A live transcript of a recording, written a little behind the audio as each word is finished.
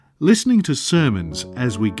Listening to sermons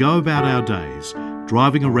as we go about our days,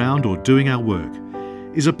 driving around or doing our work,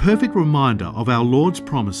 is a perfect reminder of our Lord's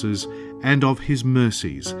promises and of His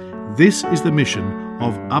mercies. This is the mission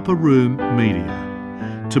of Upper Room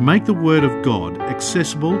Media, to make the Word of God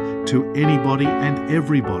accessible to anybody and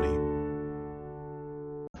everybody.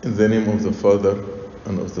 In the name of the Father,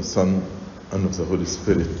 and of the Son, and of the Holy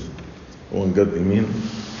Spirit, one God, Amen.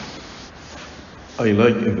 I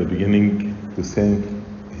like in the beginning to thank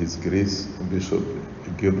His Grace Bishop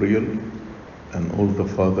Gabriel and all the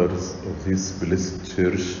fathers of this blessed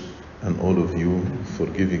church and all of you for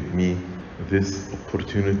giving me this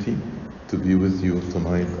opportunity to be with you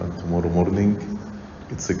tonight and tomorrow morning.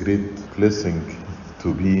 It's a great blessing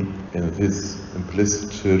to be in this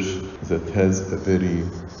blessed church that has a very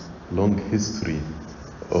long history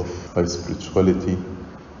of high spirituality,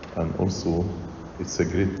 and also it's a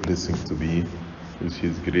great blessing to be with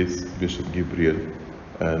His Grace Bishop Gabriel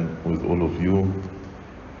and with all of you.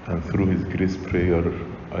 And through His grace prayer,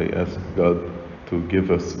 I ask God to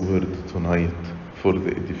give us word tonight for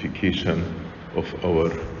the edification of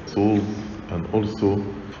our souls and also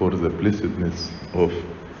for the blessedness of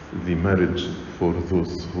the marriage for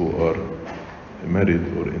those who are married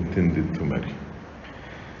or intended to marry.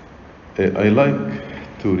 I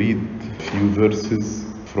like to read a few verses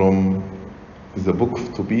from the book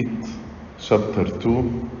of Tobit, chapter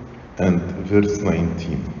 2 and verse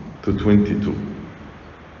 19 to 22.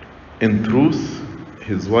 In truth,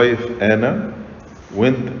 his wife Anna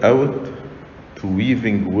went out to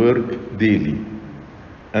weaving work daily,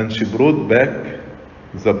 and she brought back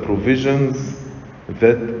the provisions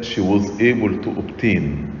that she was able to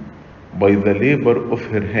obtain by the labor of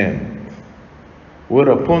her hand.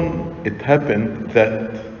 Whereupon it happened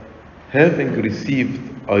that, having received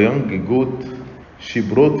a young goat, she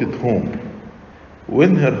brought it home.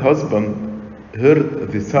 When her husband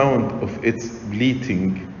heard the sound of its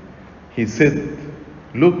bleating, he said,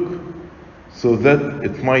 "Look, so that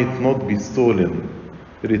it might not be stolen,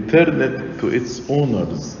 return it to its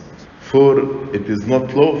owners, for it is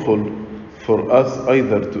not lawful for us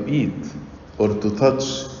either to eat or to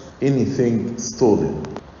touch anything stolen."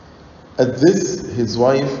 At this, his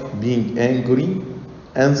wife, being angry,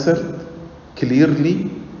 answered, "Clearly,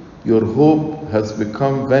 your hope has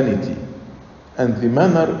become vanity, and the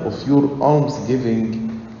manner of your almsgiving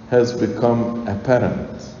has become apparent."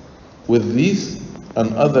 With these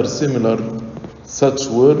and other similar such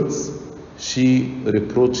words, she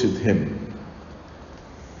reproached him.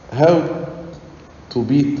 How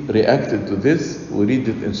Tobit reacted to this, we read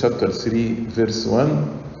it in chapter 3, verse 1.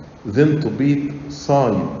 Then Tobit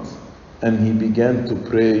sighed, and he began to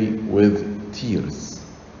pray with tears.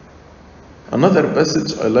 Another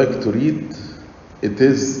passage I like to read, it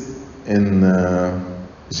is in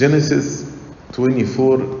Genesis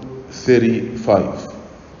 24:35.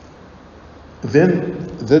 Then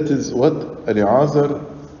that is what Eliezer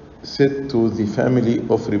said to the family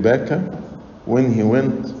of Rebekah when he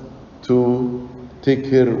went to take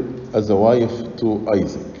her as a wife to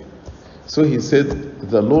Isaac. So he said,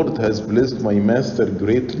 "The Lord has blessed my master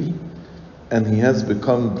greatly, and he has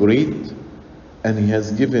become great, and he has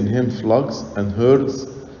given him flocks and herds,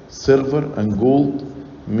 silver and gold,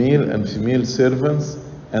 male and female servants,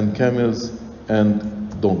 and camels and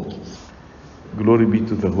donkeys." Glory be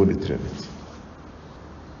to the Holy Trinity.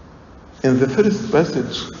 In the first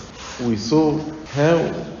passage, we saw how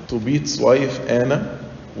Tobit's wife Anna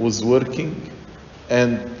was working,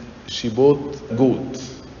 and she bought goat.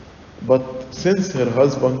 But since her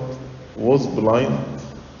husband was blind,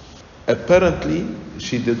 apparently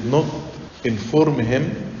she did not inform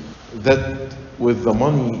him that with the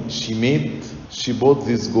money she made, she bought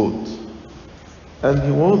this goat. And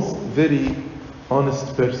he was very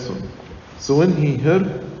honest person. So when he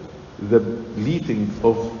heard the bleating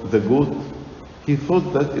of the goat, he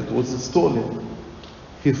thought that it was stolen.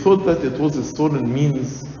 He thought that it was stolen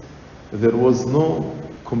means there was no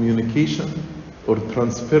communication or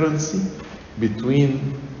transparency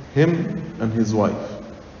between him and his wife.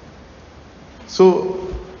 So,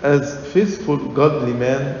 as faithful, godly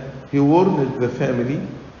man, he warned the family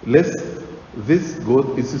lest this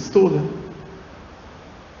goat is stolen.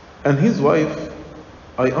 And his wife,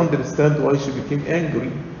 I understand why she became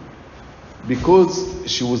angry, because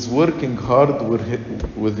she was working hard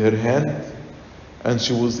with her hand, and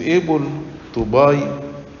she was able to buy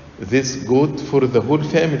this goat for the whole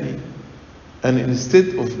family. And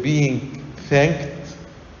instead of being thanked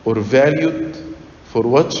or valued for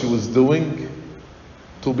what she was doing,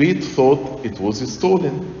 Tobit thought it was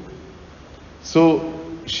stolen. So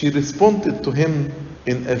she responded to him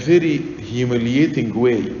in a very humiliating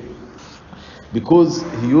way. because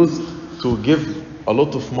he used to give a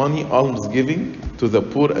lot of money, almsgiving, to the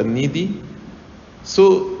poor and needy.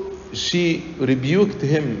 So she rebuked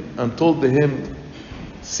him and told him,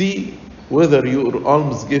 see whether your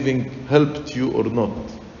almsgiving helped you or not.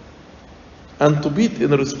 And Tobit,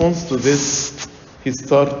 in response to this, he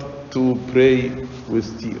started to pray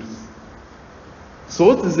with tears. So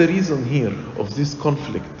what is the reason here of this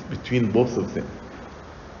conflict between both of them?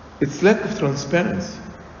 It's lack of transparency.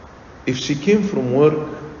 If she came from work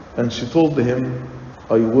and she told him,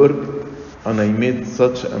 I worked and I made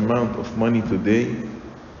such amount of money today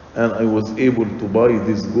and I was able to buy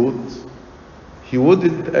this goat, he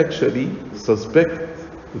wouldn't actually suspect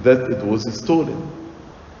that it was stolen.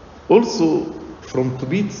 Also, from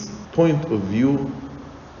Tobit's point of view,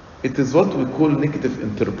 it is what we call negative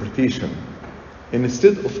interpretation.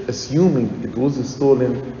 Instead of assuming it was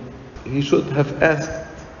stolen, he should have asked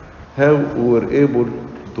how we were able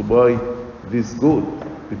to buy this goat,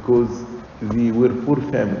 because they were poor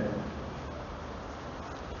family.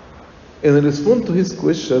 In response to his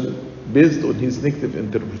question, based on his negative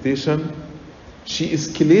interpretation, she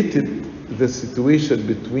escalated the situation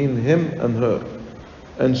between him and her.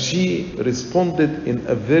 And she responded in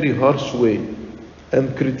a very harsh way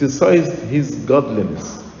and criticized his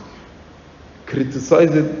godliness,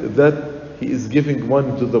 criticized that he is giving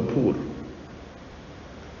money to the poor.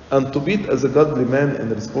 And Tobit, as a godly man, in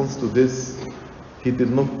response to this, he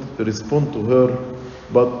did not respond to her,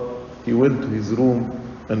 but he went to his room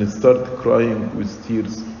and started crying with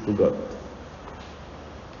tears to God.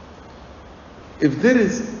 If there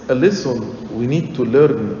is a lesson we need to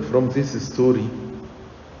learn from this story,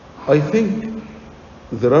 I think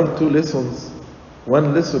there are two lessons.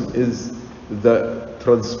 One lesson is the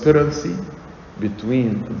transparency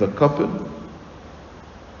between the couple.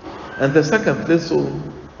 And the second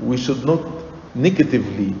lesson, we should not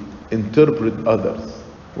negatively interpret others.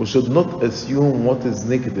 We should not assume what is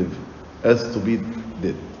negative, as Tobit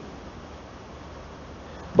did.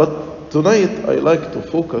 But tonight I like to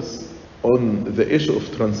focus on the issue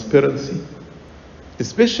of transparency,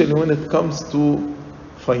 especially when it comes to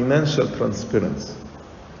financial transparency.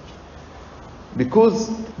 Because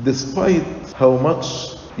despite how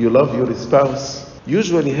much you love your spouse,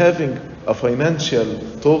 usually having a financial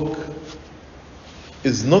talk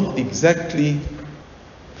is not exactly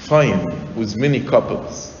fine with many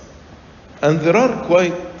couples. And there are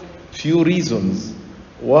quite few reasons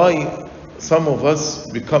why some of us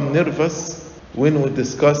become nervous when we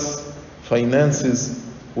discuss finances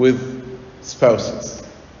with spouses.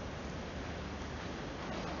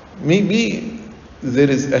 Maybe there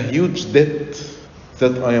is a huge debt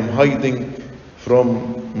that I am hiding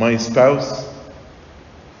from my spouse,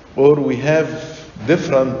 or we have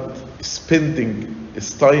different spending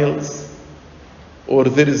styles, or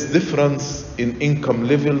there is difference in income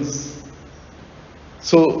levels.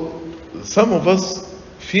 So some of us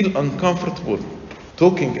feel uncomfortable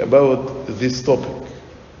talking about this topic.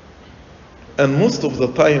 And most of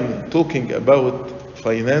the time, talking about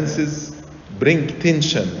finances bring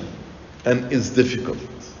tension and is difficult.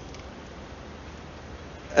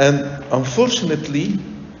 And unfortunately,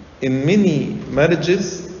 in many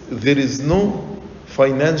marriages, there is no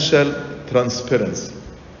financial transparency.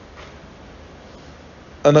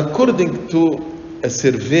 And according to a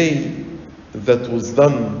survey that was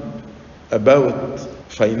done about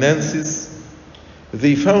finances,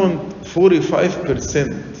 they found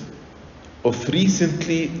 45% of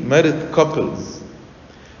recently married couples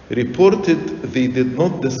reported they did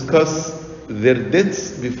not discuss their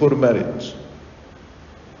debts before marriage.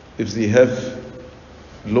 If they have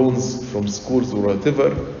loans from schools or whatever,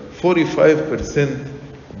 45%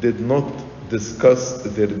 did not discuss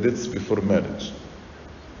their debts before marriage.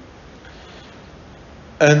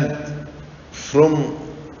 And from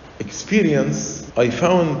experience, I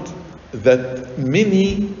found that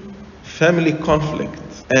many family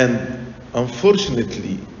conflicts and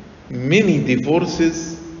unfortunately many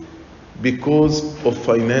divorces because of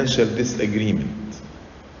financial disagreement.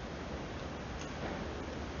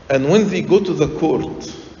 And when they go to the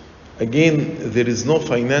court, again, there is no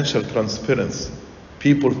financial transparency.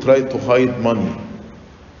 People try to hide money.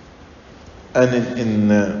 And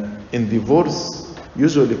in divorce,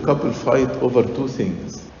 usually couples fight over two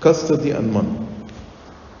things: custody and money.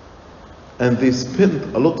 And they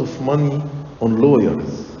spend a lot of money on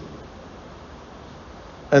lawyers.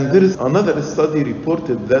 And there is another study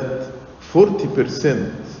reported that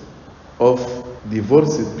 40% of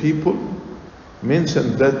divorced people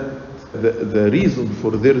mentioned that the reason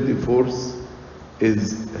for their divorce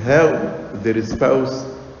is how their spouse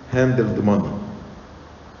handled the money.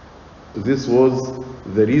 This was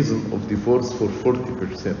the reason of divorce for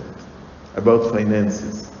 40%, about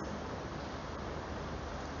finances.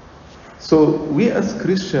 So we as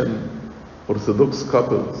Christian Orthodox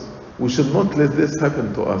couples, we should not let this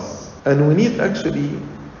happen to us. And we need actually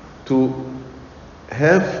to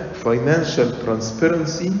have financial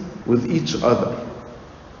transparency with each other.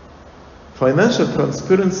 Financial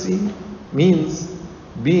transparency means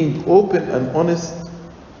being open and honest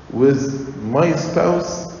with my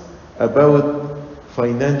spouse about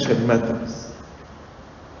financial matters.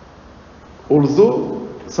 Although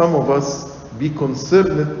some of us be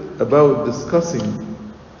concerned about discussing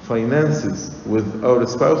finances with our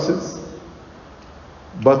spouses,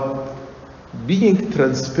 but being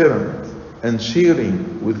transparent and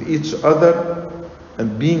sharing with each other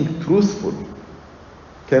and being truthful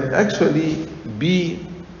can actually be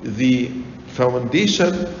the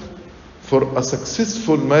foundation for a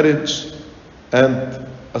successful marriage and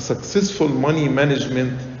a successful money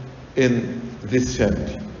management in this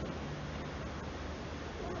family.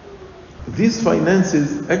 These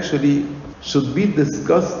finances actually should be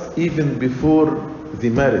discussed even before the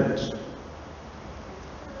marriage.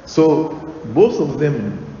 So both of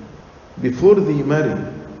them, before they marry,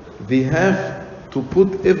 they have to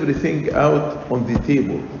put everything out on the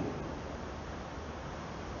table.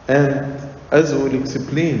 And as we'll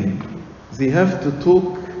explain, they have to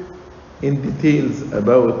talk in details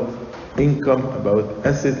about income, about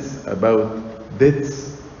assets, about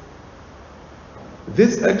debts.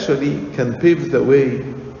 This actually can pave the way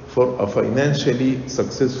for a financially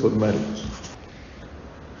successful marriage.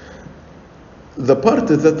 The part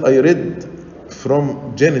that I read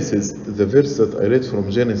from Genesis, the verse that I read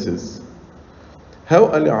from Genesis,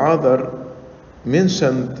 how Al-Adar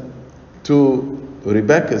mentioned to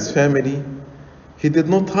Rebekah's family, he did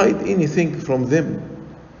not hide anything from them.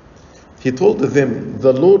 He told them,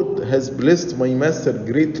 "The Lord has blessed my master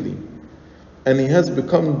greatly, and he has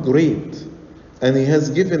become great, and he has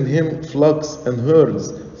given him flocks and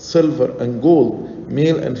herds, silver and gold,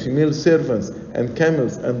 male and female servants, and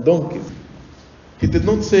camels and donkeys." He did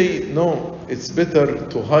not say, "No, it's better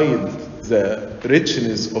to hide the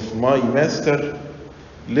richness of my master,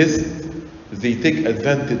 lest they take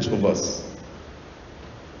advantage of us."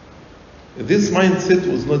 This mindset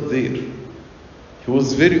was not there. He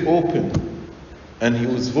was very open and he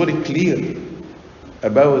was very clear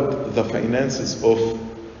about the finances of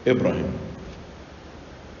Abraham.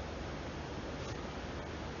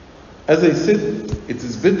 As I said, it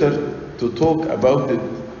is better to talk about it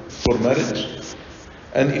for marriage.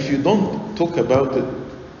 And if you don't talk about it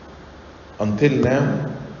until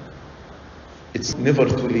now, it's never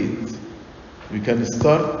too late. We can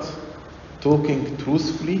start talking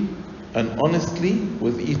truthfully and honestly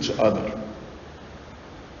with each other.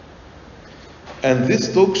 And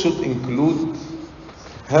this talk should include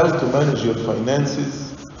how to manage your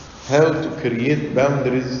finances, how to create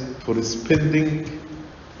boundaries for spending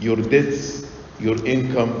your debts, your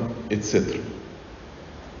income, etc.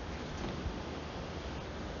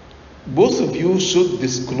 Both of you should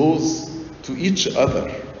disclose to each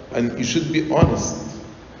other, and you should be honest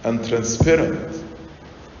and transparent,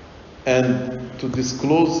 and to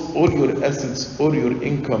disclose all your assets, all your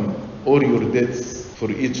income, all your debts for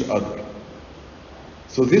each other.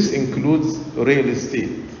 So this includes real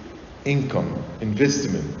estate, income,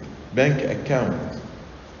 investment, bank account,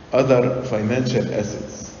 other financial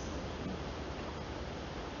assets.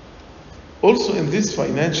 Also in this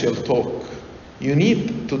financial talk, you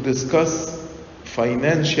need to discuss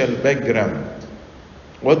financial background.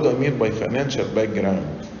 What do I mean by financial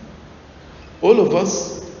background? All of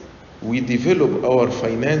us, we develop our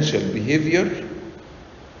financial behavior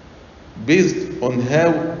based on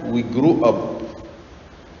how we grew up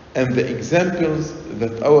and the examples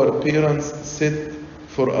that our parents set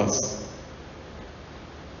for us.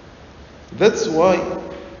 That's why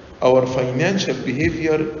our financial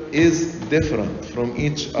behavior is different from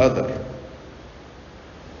each other,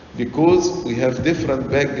 because we have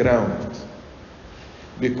different background,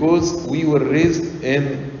 because we were raised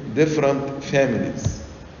in different families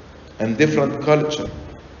and different culture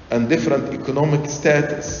and different economic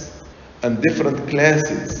status and different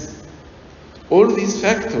classes. All these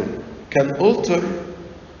factors can alter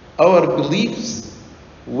our beliefs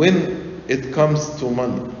when it comes to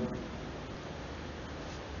money.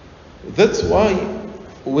 That's why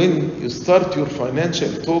when you start your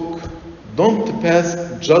financial talk, don't pass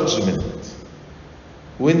judgment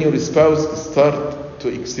when your spouse start to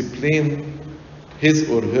explain his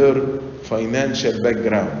or her financial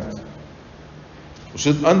background. We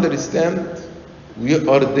should understand we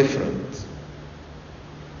are different.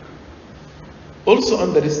 Also,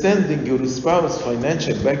 understanding your spouse's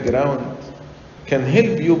financial background can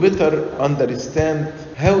help you better understand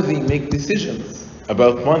how they make decisions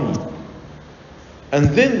about money. And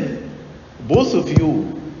then both of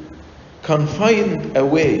you can find a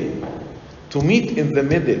way to meet in the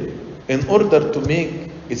middle in order to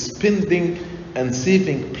make a spending and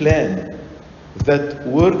saving plan that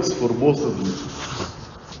works for both of you.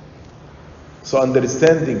 So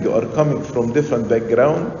understanding you are coming from different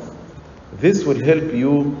backgrounds, this will help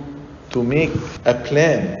you to make a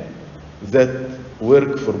plan that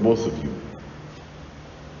works for both of you.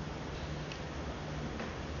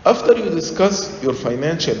 After you discuss your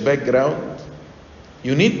financial background,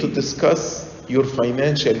 you need to discuss your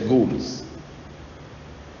financial goals.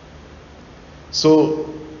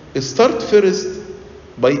 So start first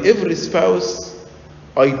by every spouse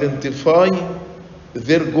identify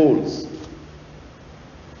their goals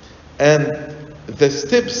and the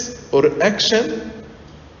steps or action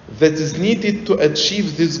that is needed to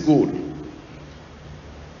achieve this goal.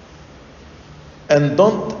 And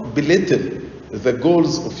don't belittle the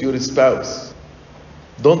goals of your spouse.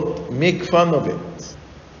 Don't make fun of it,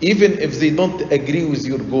 even if they don't agree with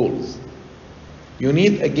your goals. You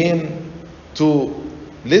need again to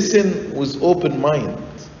listen with open mind.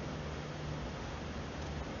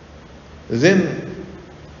 Then,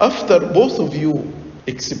 after both of you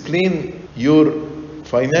explain your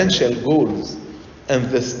financial goals and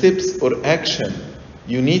the steps or action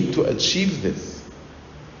you need to achieve this,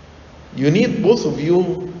 you need both of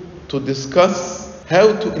you to discuss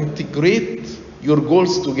how to integrate your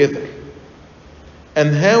goals together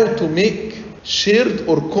and how to make shared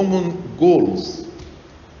or common goals.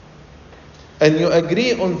 And you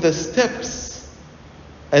agree on the steps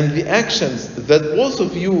and the actions that both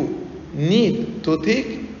of you need to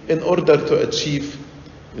take in order to achieve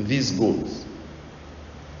these goals.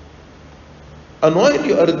 And while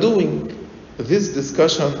you are doing this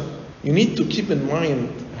discussion, you need to keep in mind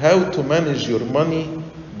how to manage your money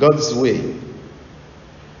God's way.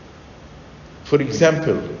 For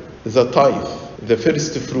example, the tithe, the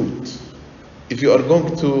first fruit. If you are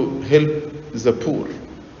going to help the poor,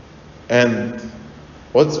 and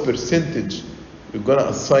what percentage you're going to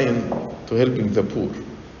assign to helping the poor?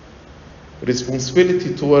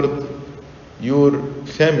 Responsibility toward your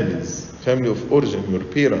families, family of origin, your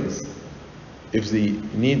parents, if they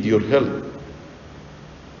need your help.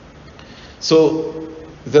 So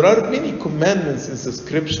there are many commandments in the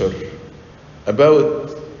scripture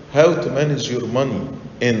about how to manage your money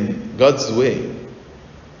in God's way.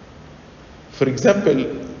 For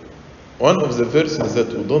example, one of the verses that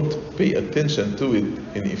we don't pay attention to it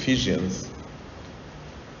in Ephesians,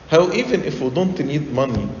 how even if we don't need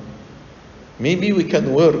money, maybe we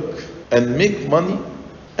can work and make money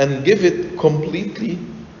and give it completely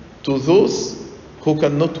to those who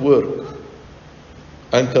cannot work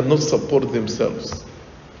and cannot support themselves.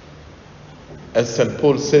 As St.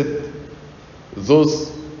 Paul said,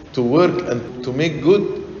 those to work and to make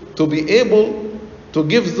good, to be able to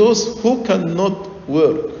give those who cannot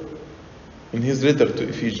work, in his letter to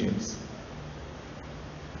Ephesians.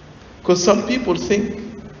 Because some people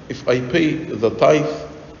think, if I pay the tithe,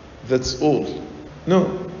 that's all.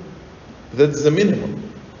 No, that's the minimum.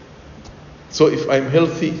 So if I'm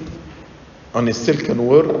healthy and I still can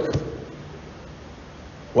work,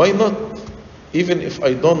 why not? Even if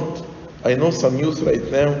I don't, I know some youth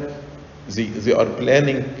right now, they are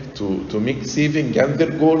planning to make saving, and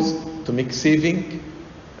their goals to make saving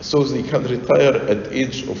so they can retire at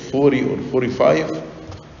age of 40 or 45,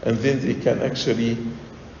 and then they can actually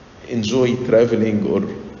enjoy traveling or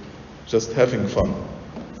just having fun.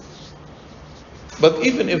 But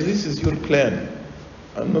even if this is your plan,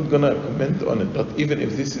 I'm not going to comment on it, but even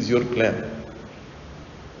if this is your plan,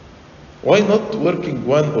 why not working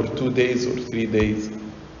 1 or 2 days or 3 days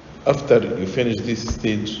after you finish this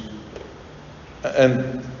stage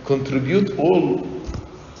and contribute all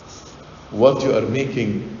what you are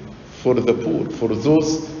making for the poor, for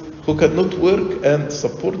those who cannot work and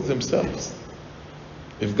support themselves.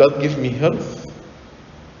 If God give me health,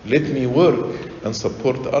 let me work and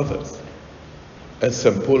support others, as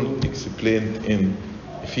St. Paul explained in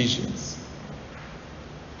Ephesians.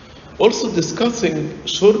 Also discussing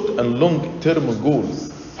short and long-term goals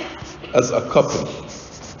as a couple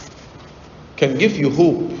can give you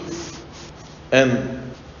hope,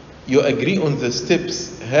 and you agree on the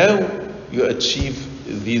steps how you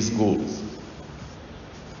achieve these goals.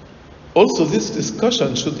 Also, this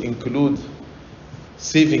discussion should include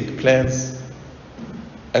saving plans,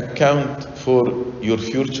 account for your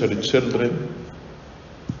future children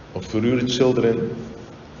or for your children,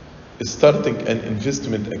 starting an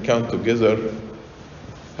investment account together,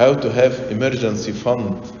 how to have emergency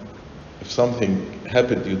fund if something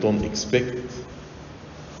happened you don't expect.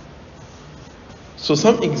 So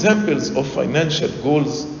some examples of financial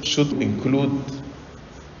goals should include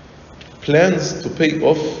plans to pay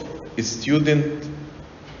off student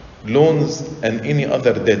loans and any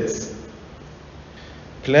other debts,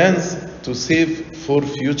 plans to save for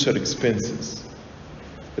future expenses,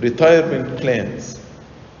 retirement plans,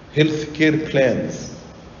 health care plans,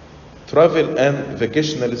 travel and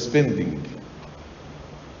vacational spending,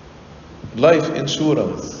 life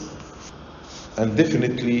insurance, and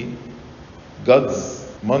definitely God's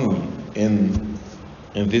money in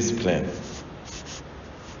this plan.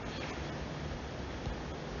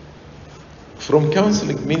 From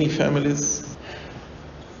counseling many families,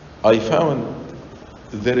 I found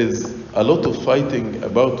there is a lot of fighting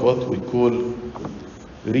about what we call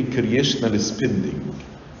recreational spending.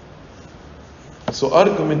 So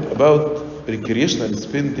argument about recreational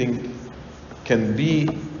spending can be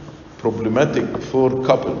problematic for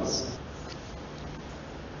couples.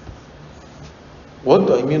 What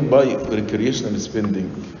do I mean by recreational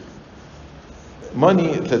spending?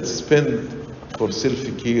 Money that's spent for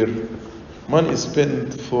self-care, money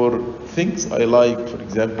spent for things I like, for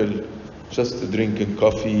example, just drinking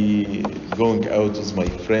coffee, going out with my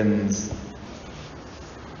friends.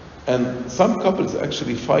 And some couples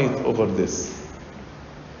actually fight over this.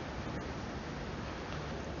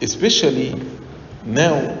 Especially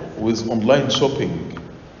now with online shopping,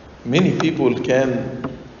 many people can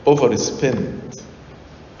overspend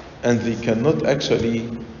and they cannot actually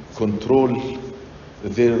control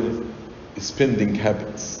their spending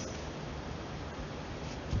habits.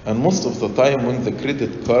 And most of the time when the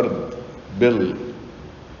credit card bill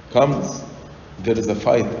comes, there is a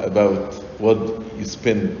fight about what you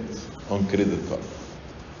spend on credit card.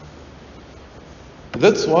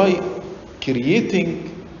 That's why creating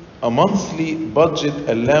a monthly budget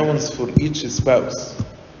allowance for each spouse.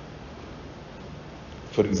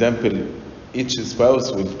 For example, each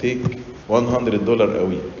spouse will take $100 a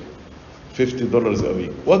week, $50 a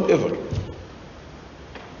week, whatever,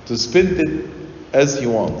 to spend it as he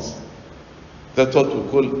wants. That's what we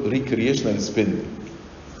call recreational spending.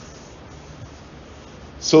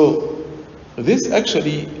 So this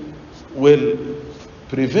actually will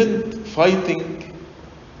prevent fighting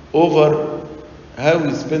over how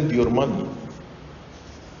you spend your money,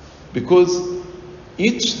 because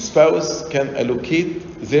each spouse can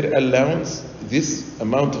allocate their allowance, this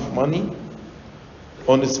amount of money,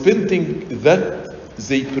 on spending that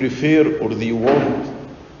they prefer or they want.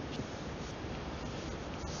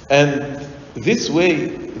 And this way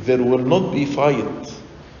there will not be fight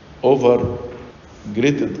over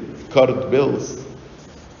credit card bills,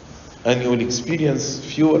 and you will experience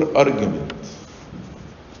fewer arguments.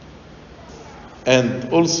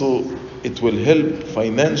 And also it will help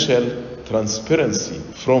financial transparency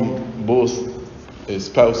from both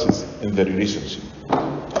spouses in the relationship.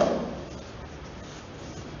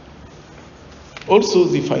 Also,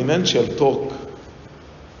 the financial talk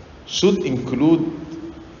should include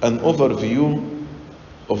an overview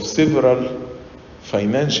of several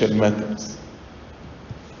financial matters.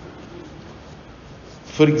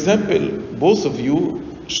 For example, both of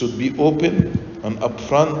you should be open and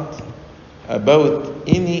upfront about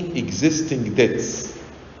any existing debts,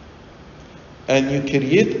 and you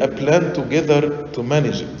create a plan together to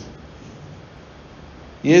manage it.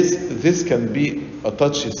 Yes, this can be a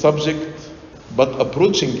touchy subject, but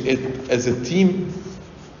approaching it as a team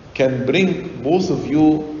can bring both of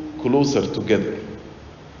you closer together.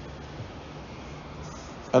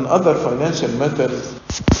 And other financial matters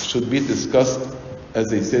should be discussed,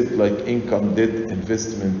 as I said, like income, debt,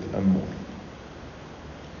 investment, and more.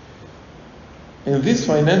 In these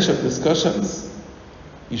financial discussions,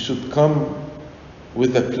 you should come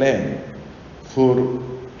with a plan for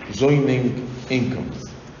joining incomes.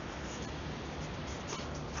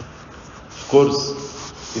 Of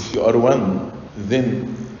course, if you are one,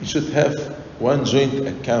 then you should have one joint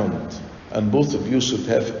account, and both of you should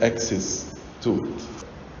have access to it.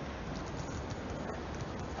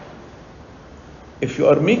 If you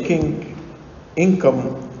are making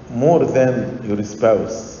income more than your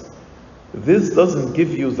spouse, this doesn't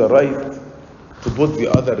give you the right to put the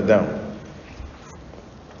other down.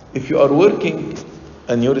 If you are working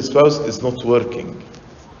and your spouse is not working,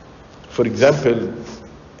 for example,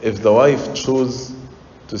 if the wife chose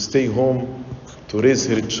to stay home to raise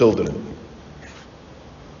her children,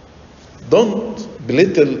 don't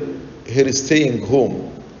belittle her staying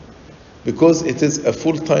home, because it is a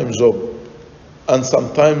full-time job, and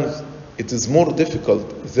sometimes it is more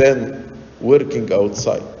difficult than working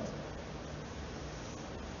outside.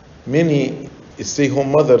 Many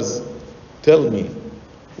stay-home mothers tell me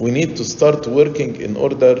we need to start working in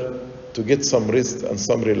order to get some rest and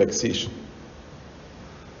some relaxation.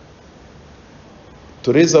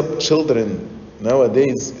 To raise up children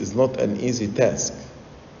nowadays is not an easy task.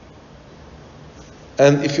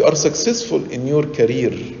 And if you are successful in your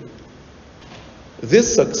career,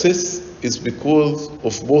 this success is because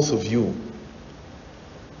of both of you,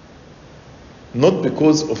 not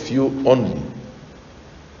because of you only.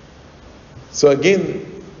 So again,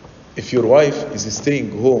 if your wife is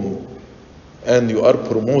staying home and you are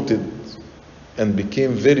promoted and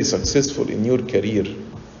became very successful in your career,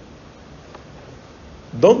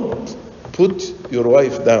 don't put your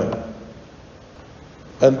wife down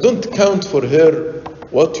and don't count for her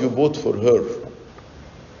what you bought for her.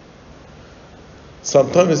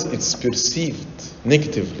 Sometimes it's perceived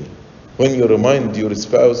negatively when you remind your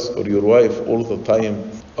spouse or your wife all the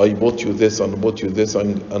time, I bought you this and I bought you this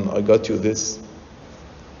and I got you this.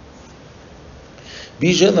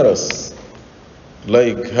 Be generous,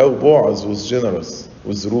 like how Boaz was generous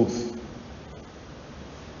with Ruth.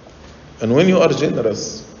 And when you are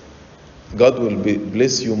generous, God will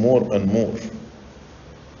bless you more and more.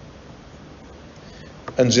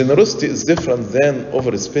 And generosity is different than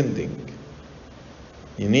overspending.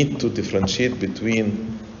 You need to differentiate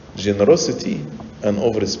between generosity and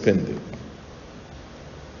overspending.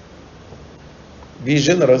 Be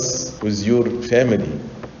generous with your family,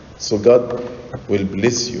 so God will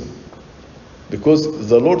bless you. Because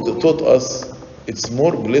the Lord taught us it's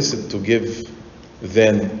more blessed to give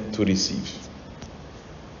than to receive.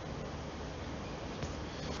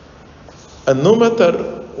 And no matter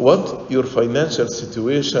what your financial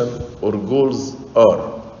situation or goals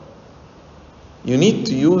are, you need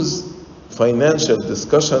to use financial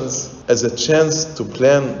discussions as a chance to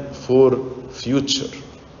plan for future.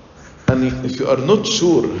 And if you are not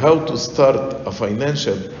sure how to start a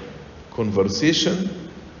financial conversation,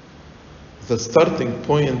 the starting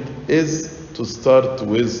point is to start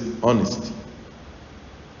with honesty.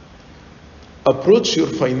 Approach your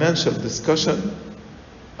financial discussion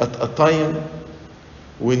at a time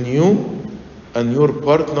when you and your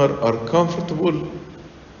partner are comfortable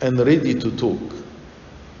and ready to talk.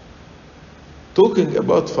 Talking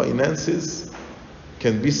about finances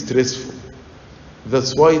can be stressful.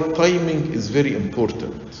 That's why timing is very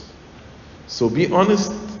important. So be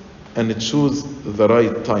honest and choose the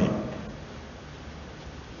right time.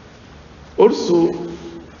 Also,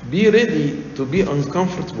 be ready to be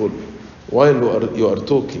uncomfortable while you are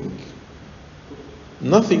talking.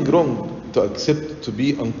 Nothing wrong to accept to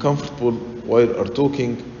be uncomfortable while you are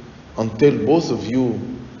talking until both of you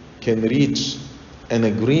can reach an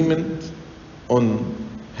agreement on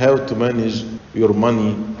how to manage your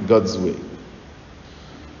money God's way.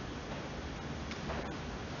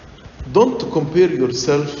 Don't compare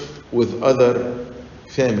yourself with other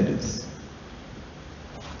families.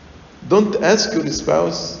 Don't ask your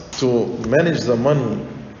spouse to manage the money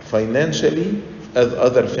financially as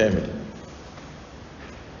other family.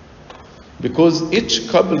 Because each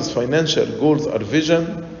couple's financial goals or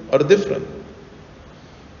vision are different.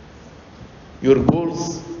 Your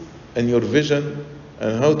goals and your vision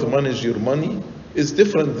and how to manage your money is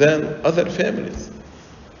different than other families.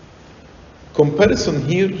 Comparison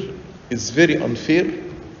here is very unfair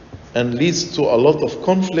and leads to a lot of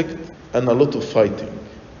conflict and a lot of fighting.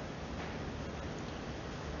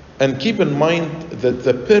 And keep in mind that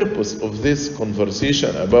the purpose of this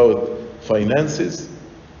conversation about finances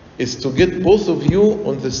is to get both of you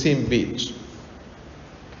on the same page.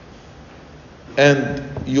 And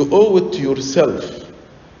you owe it to yourself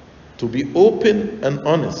to be open and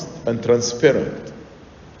honest and transparent.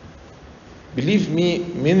 Believe me,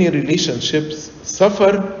 many relationships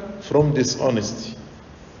suffer from dishonesty.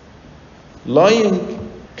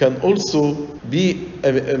 Lying can also be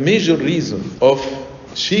a major reason of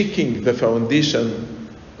shaking the foundation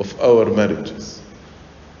of our marriages.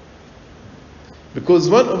 Because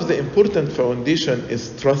one of the important foundations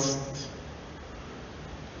is trust.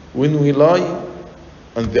 When we lie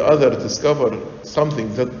and the other discover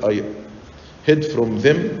something that I hid from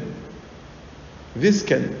them, this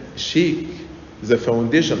can shake the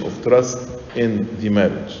foundation of trust in the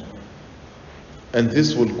marriage. And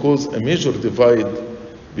this will cause a major divide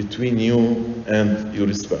between you and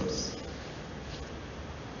your spouse.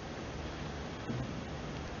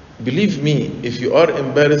 Believe me, if you are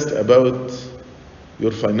embarrassed about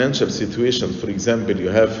your financial situation, for example, you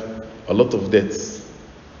have a lot of debts,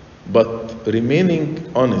 but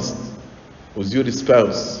remaining honest with your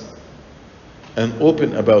spouse and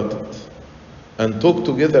open about it and talk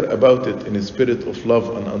together about it in a spirit of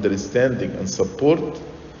love and understanding and support,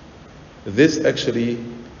 this actually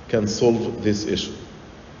can solve this issue.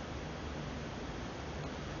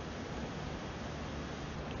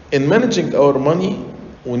 In managing our money,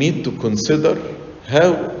 we need to consider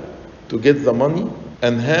how to get the money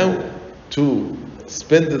and how to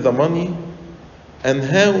spend the money and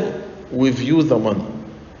how we view the money.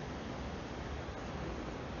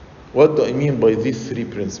 What do I mean by these three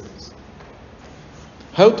principles?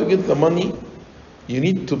 How to get the money? You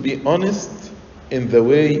need to be honest in the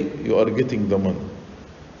way you are getting the money.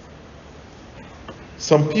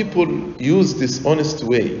 Some people use this honest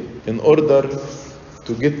way in order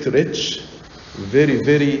to get rich very,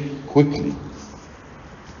 very quickly.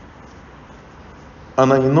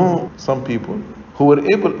 And I know some people who were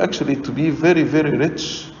able actually to be very, very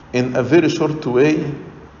rich in a very short way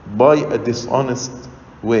by a dishonest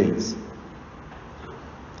ways.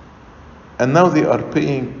 And now they are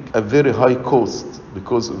paying a very high cost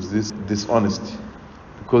because of this dishonesty,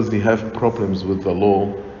 because they have problems with the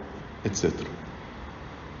law, etc.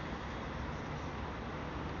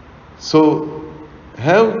 So,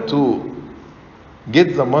 how to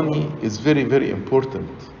get the money is very, very important.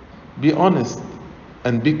 Be honest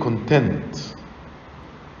and be content.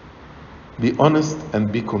 Be honest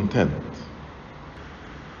and be content.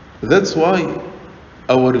 That's why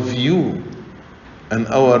our view and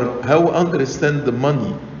how we understand the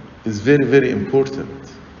money is very, very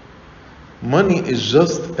important. Money is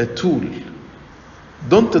just a tool.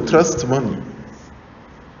 Don't trust money.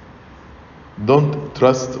 Don't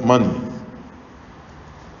trust money.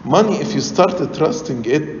 Money, if you start trusting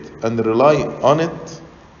it and rely on it,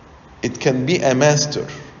 it can be a master.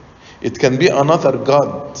 It can be another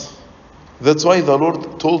God. That's why the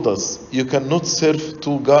Lord told us, you cannot serve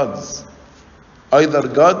two gods, either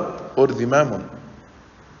God or the mammon.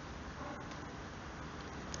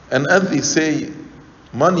 And as they say,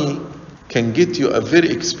 money can get you a very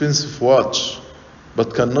expensive watch,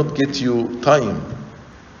 but cannot get you time.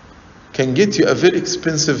 Can get you a very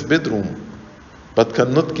expensive bedroom, but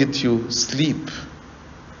cannot get you sleep.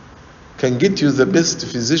 Can get you the best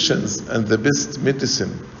physicians and the best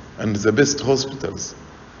medicine and the best hospitals,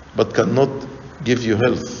 but cannot give you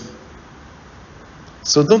health.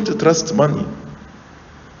 So don't trust money.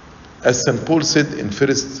 As St. Paul said in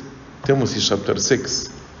 1 Timothy chapter 6,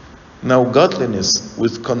 now godliness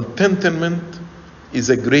with contentment is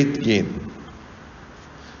a great gain.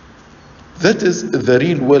 That is the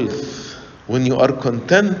real wealth, when you are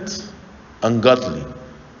content and godly.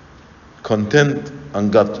 Content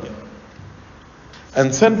and godly.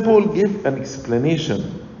 And St. Paul gave an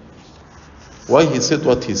explanation why he said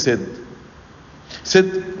what he said. He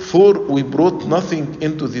said, for we brought nothing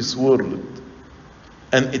into this world,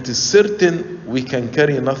 and it is certain we can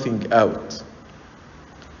carry nothing out.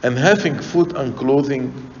 And having food and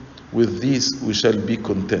clothing, with these we shall be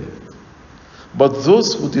content. But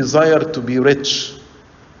those who desire to be rich,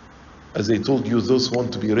 as I told you, those who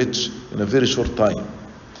want to be rich in a very short time,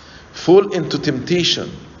 fall into temptation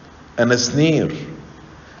and a snare,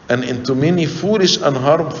 and into many foolish and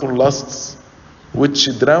harmful lusts,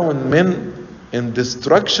 which drown men in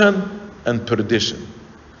destruction and perdition.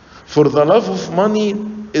 For the love of money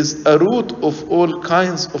is a root of all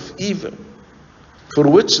kinds of evil, for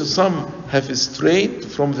which some have strayed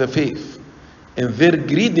from the faith in their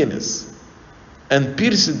greediness, and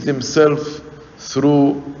pierced themselves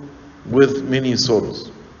through with many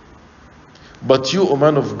sorrows. But you, O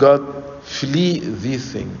man of God, flee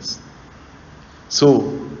these things.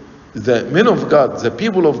 So, the men of God, the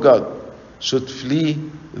people of God, should flee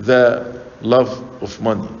the love of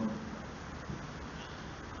money.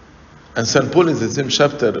 And St. Paul in the same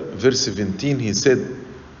chapter, verse 17, he said,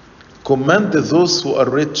 command those who are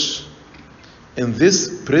rich in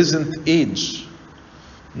this present age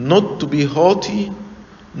not to be haughty,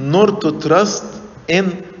 nor to trust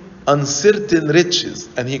in uncertain riches.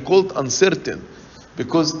 And he called uncertain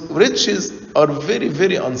because riches are very,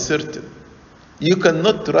 very uncertain. You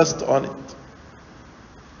cannot trust on it.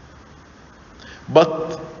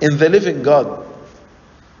 But in the living God,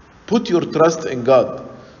 put your trust in God,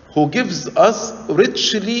 who gives us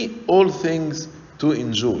richly all things to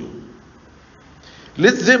enjoy.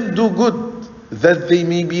 Let them do good, that they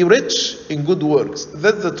may be rich in good works.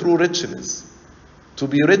 That's the true richness. To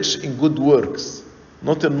be rich in good works,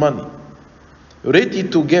 not in money. Ready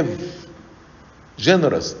to give,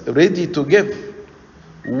 generous, ready to give,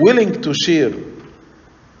 willing to share,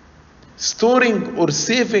 storing or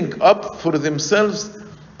saving up for themselves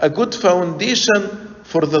a good foundation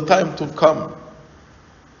for the time to come.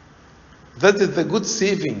 That is the good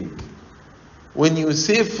saving. When you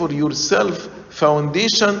save for yourself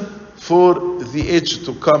foundation for the age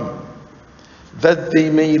to come. that they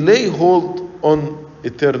may lay hold on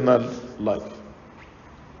eternal life.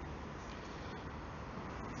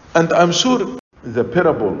 And I'm sure the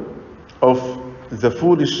parable of the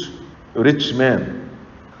foolish rich man,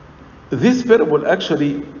 this parable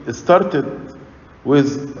actually started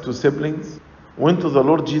with two siblings, went to the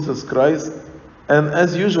Lord Jesus Christ, and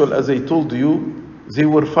as usual, as I told you, they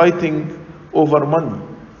were fighting over money.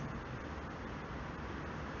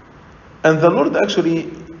 And the Lord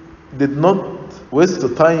actually did not waste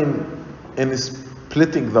the time in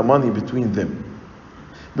splitting the money between them.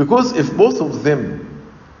 Because if both of them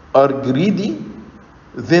are greedy,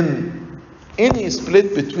 then any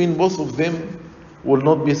split between both of them will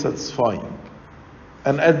not be satisfying.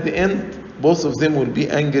 And at the end, both of them will be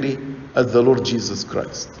angry at the Lord Jesus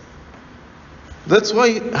Christ. That's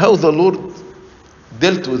why how the Lord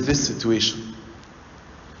dealt with this situation.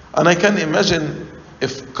 And I can imagine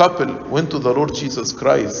if a couple went to the Lord Jesus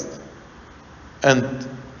Christ and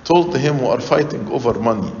told him we are fighting over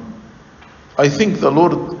money, I think the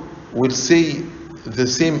Lord will say the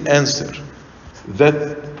same answer,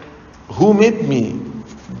 that who made me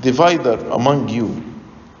divider among you?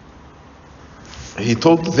 He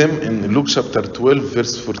told them in Luke chapter 12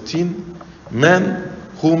 verse 14, man,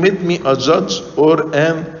 who made me a judge or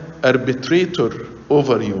an arbitrator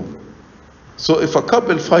over you? So if a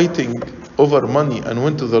couple fighting over money and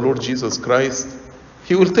went to the Lord Jesus Christ,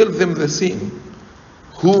 he will tell them the same.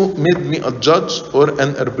 Who made me a judge or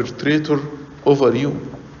an arbitrator over you?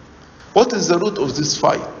 What is the root of this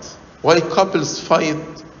fight? Why couples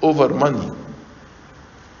fight over money?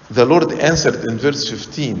 The Lord answered in verse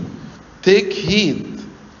 15, take heed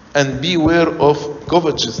and beware of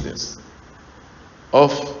covetousness,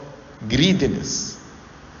 of greediness.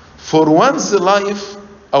 For one's life,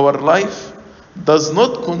 our life, does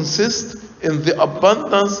not consist in the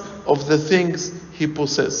abundance of the things he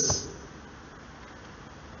possesses.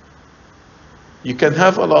 You can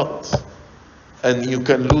have a lot and you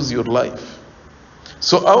can lose your life.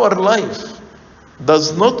 So our life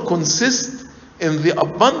does not consist in the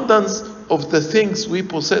abundance of the things we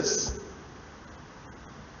possess.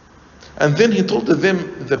 And then he told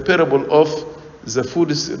them the parable of the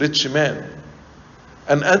foolish rich man.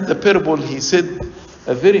 And at the parable he said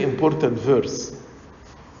a very important verse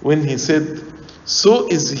when he said, so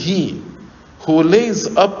is he who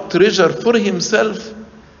lays up treasure for himself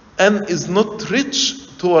and is not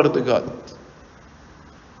rich toward God.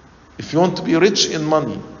 If you want to be rich in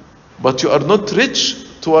money, but you are not rich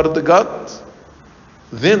toward God,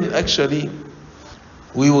 then actually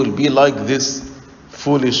we will be like this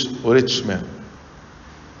foolish rich man.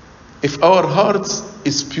 If our hearts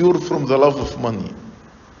is pure from the love of money,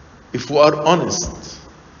 if we are honest,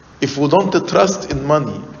 if we don't trust in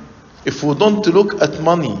money, if we don't look at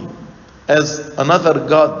money as another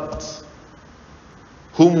God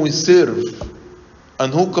whom we serve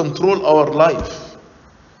and who control our life,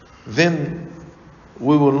 then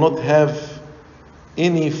we will not have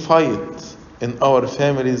any fight in our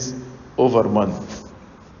families over money.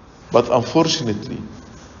 But unfortunately,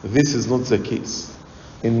 this is not the case.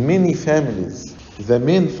 In many families, the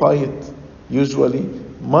main fight, usually,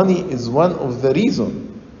 money is one of the reasons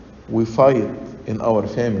we fight in our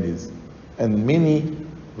families. And many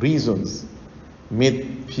reasons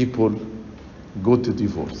made people go to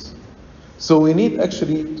divorce. So we need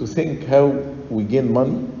actually to think how we gain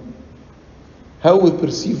money, how we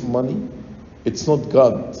perceive money. It's not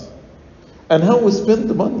God. And how we spend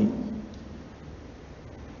the money.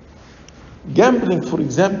 Gambling, for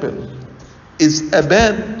example, is a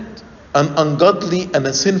bad, an ungodly, and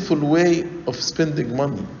a sinful way of spending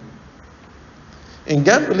money. In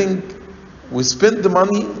gambling, we spend the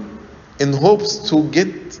money in hopes to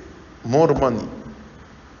get more money.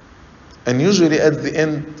 And usually at the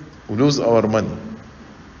end, we lose our money.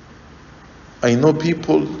 I know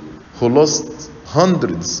people who lost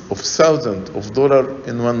hundreds of thousands of dollars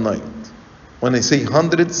in one night. When I say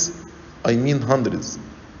hundreds, I mean hundreds.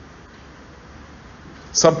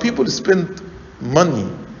 Some people spend money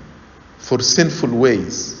for sinful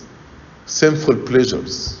ways, sinful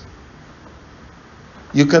pleasures.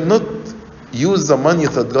 You cannot use the money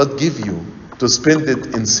that God gives you to spend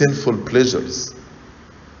it in sinful pleasures.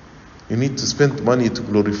 You need to spend money to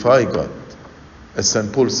glorify God. As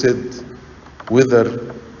St. Paul said,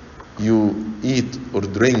 whether you eat or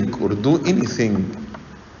drink or do anything,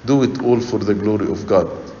 do it all for the glory of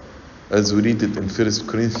God. As we read it in 1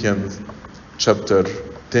 Corinthians chapter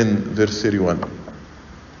 10, verse 31.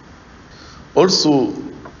 Also,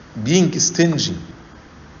 being stingy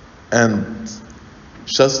and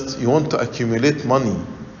just you want to accumulate money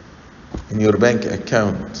in your bank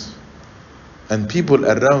account, and people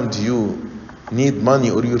around you need money,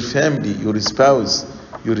 or your family, your spouse,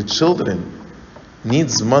 your children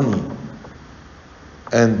needs money,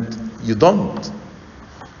 and you don't,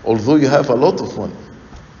 although you have a lot of money,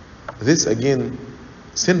 this again,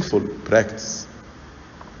 sinful practice.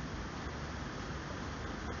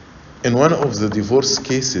 In one of the divorce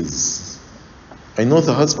cases, I know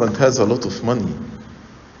the husband has a lot of money,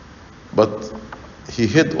 but he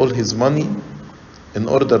hid all his money in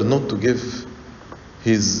order not to give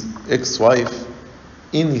his ex-wife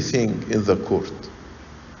anything in the court.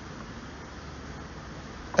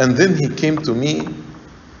 And then he came to me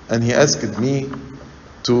and he asked me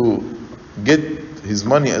to get his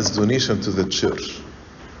money as donation to the church.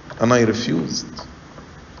 And I refused.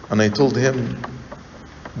 And I told him,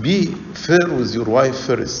 be fair with your wife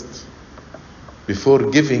first before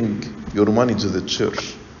giving your money to the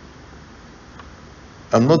church.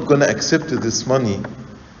 I'm not going to accept this money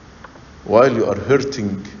while you are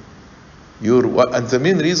hurting your wife. And the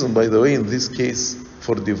main reason, by the way, in this case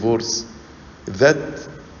for divorce, that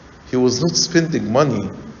he was not spending money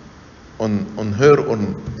on her,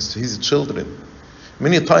 on his children.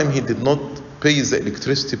 Many times he did not pay the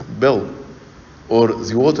electricity bill or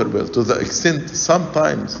the water bill, to the extent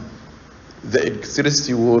sometimes the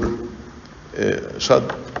electricity were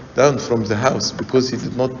shut down from the house because he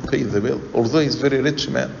did not pay the bill, although he's a very rich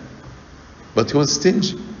man, but he was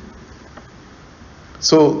stingy.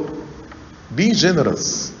 So be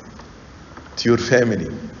generous to your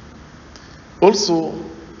family. Also,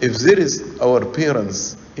 if there is our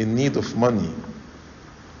parents in need of money,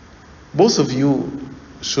 both of you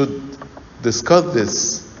should discuss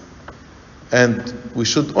this, and we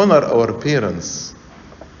should honor our parents.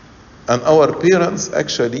 And our parents,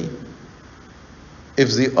 actually, if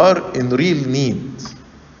they are in real need,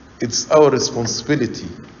 it's our responsibility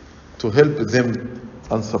to help them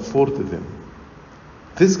and support them.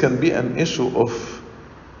 This can be an issue of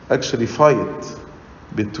actually fight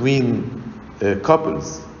between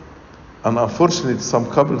couples. And unfortunately, some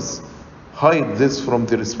couples hide this from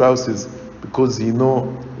their spouses because they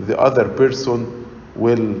know the other person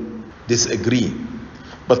will disagree.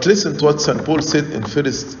 But listen to what St. Paul said in 1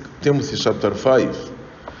 Timothy chapter 5.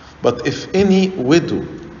 But if any widow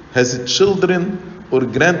has children or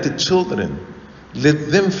grandchildren,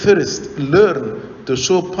 let them first learn to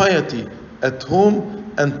show piety at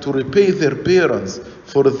home and to repay their parents,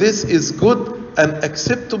 for this is good and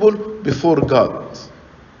acceptable before God.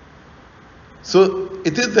 So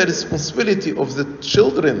it is the responsibility of the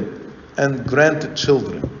children and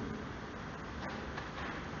grandchildren.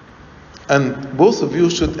 And both of you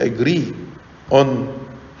should agree on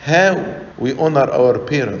how we honor our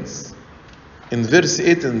parents. In verse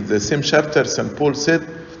 8 in the same chapter, St. Paul said,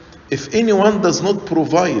 if anyone does not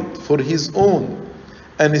provide for his own,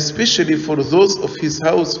 and especially for those of his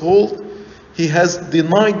household, he has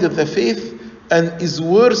denied the faith and is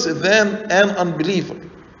worse than an unbeliever.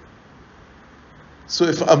 So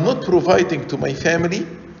if I'm not providing to my family,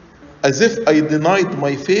 as if I denied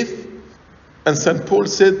my faith, and St. Paul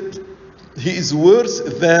said he is worse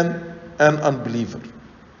than an unbeliever.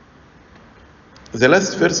 The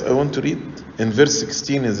last verse I want to read, in verse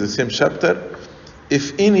 16 in the same chapter,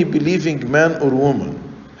 if any believing man or woman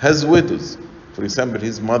has widows, for example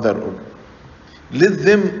his mother, let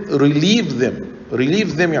them relieve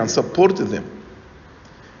them and support them,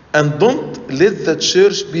 and don't let the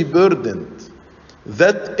church be burdened,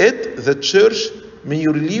 that the church may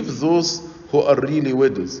relieve those who are really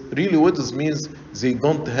widows. Really widows means they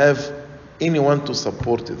don't have anyone to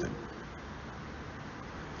support them.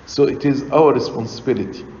 So it is our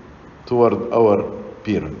responsibility toward our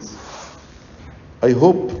parents. I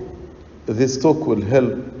hope this talk will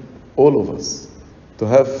help all of us to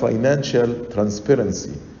have financial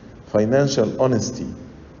transparency, financial honesty,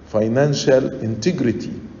 financial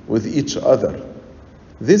integrity with each other.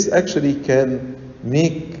 This actually can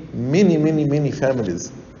make many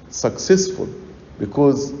families successful,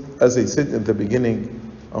 because, as I said in the beginning,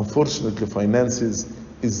 unfortunately finances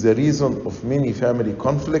is the reason of many family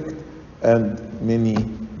conflict and many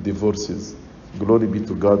divorces. Glory be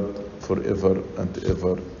to God forever and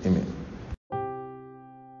ever. Amen.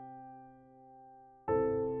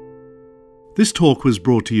 This talk was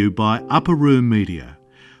brought to you by Upper Room Media.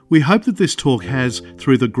 We hope that this talk has,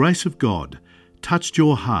 through the grace of God, touched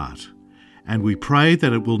your heart, and we pray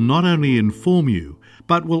that it will not only inform you,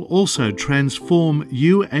 but will also transform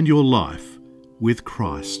you and your life with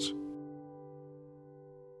Christ.